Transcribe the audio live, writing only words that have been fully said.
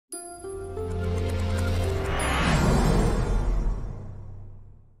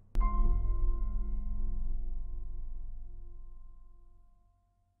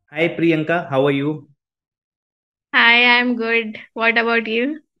Hi Priyanka, how are you? Hi, I'm good. What about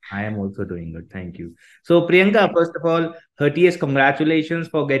you? I am also doing good, thank you. So Priyanka, Okay. first of all, heartiest congratulations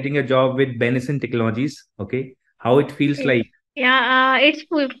for getting a job with Benison Technologies. Okay, how it feels Yes. like? Yeah,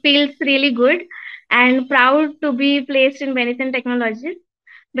 feels really good and proud to be placed in Benison Technologies.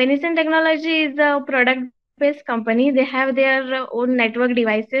 Benison Technology is a product-based company. They have their own network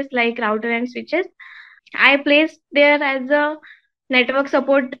devices like router and switches. I placed there as a network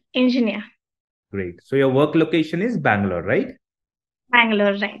support engineer. Great. So your work location is Bangalore, right?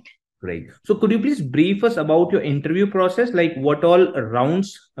 Bangalore, right? Great. So could you please brief us about your interview process, like what all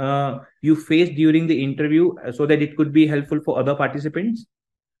rounds you faced during the interview, so that it could be helpful for other participants?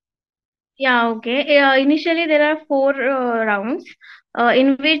 Yeah, okay. Initially, there are four rounds,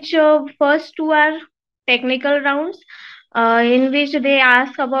 in which first two are technical rounds, in which they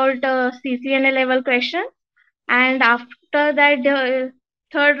ask about CCNA level question, and after that, the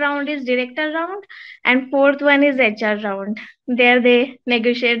third round is director round, and fourth one is HR round. There they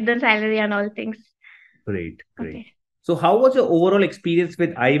negotiate the salary and all things. Great, great. Okay. So how was your overall experience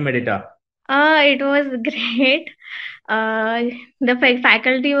with I-Medita? It was great. Uh, the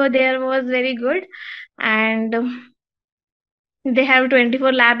faculty over there was very good, and they have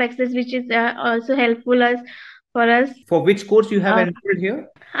 24 lab access, which is also helpful us for us. For which course you have Uh, enrolled here?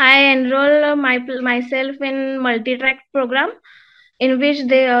 I enroll myself in multi-track program, in which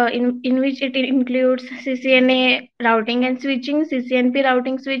in which it includes CCNA routing and switching, CCNP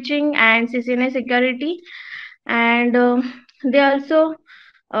routing switching, and CCNA security. And they also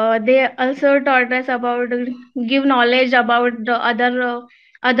taught us about give knowledge about the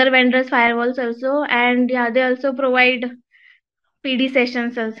other vendors firewalls also, and yeah, they also provide PD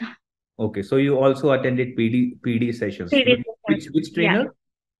sessions also. Okay, so you also attended PD sessions. PD Which Yeah. trainer?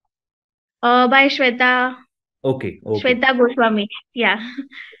 By Okay, okay. Shweta Goswami. Yeah.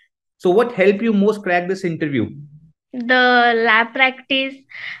 So what helped you most crack this interview? The lab practice,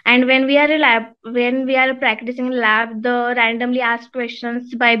 and when we are practicing lab, the randomly asked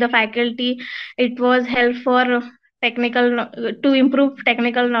questions by the faculty, it was help for to improve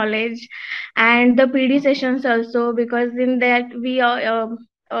technical knowledge, and the PD sessions also, because in that we are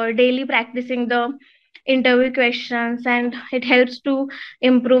daily practicing the interview questions, and it helps to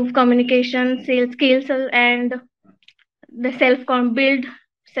improve communication sales skills, and the build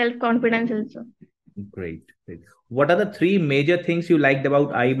self confidence also. Great, great. What are the three major things you liked about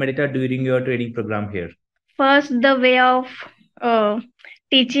iMedita during your training program here? First, the way of uh,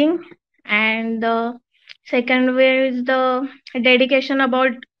 teaching, and the second way is the dedication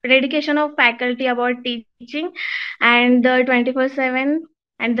of faculty about teaching, and the 24/7,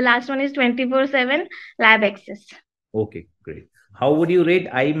 and the last one is 24/7 lab access. Okay, great. How would you rate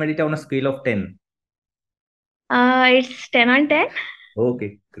iMedita on a scale of 10? It's 10 on 10.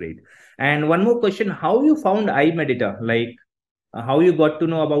 Okay, great. And one more question, how you found iMedita? Like how you got to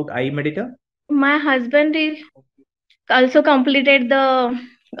know about iMedita? My husband is also completed the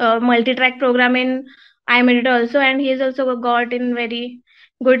multi-track program in I-Medita also, and he's also got in very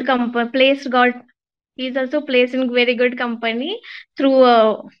good place got he's also placed in very good company through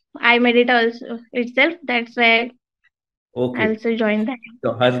I-Medita also itself. That's why I Okay. also joined that.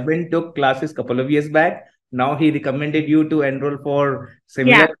 So husband took classes couple of years back. Now he recommended you to enroll for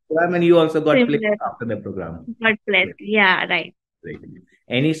similar Yeah, program and you also got placed similar. after the program. God bless. Great, Yeah, right. great.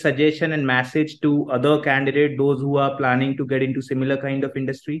 Any suggestion and message to other candidate, those who are planning to get into similar kind of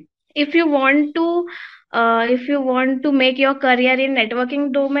industry? If you want to, if you want to make your career in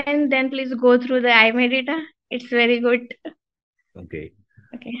networking domain, then please go through the I-Medita. It's very good. Okay.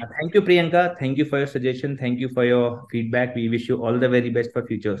 Okay. Thank you, Priyanka. Thank you for your suggestion. Thank you for your feedback. We wish you all the very best for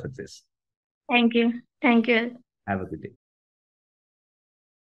future success. Thank you. Thank you. Have a good day.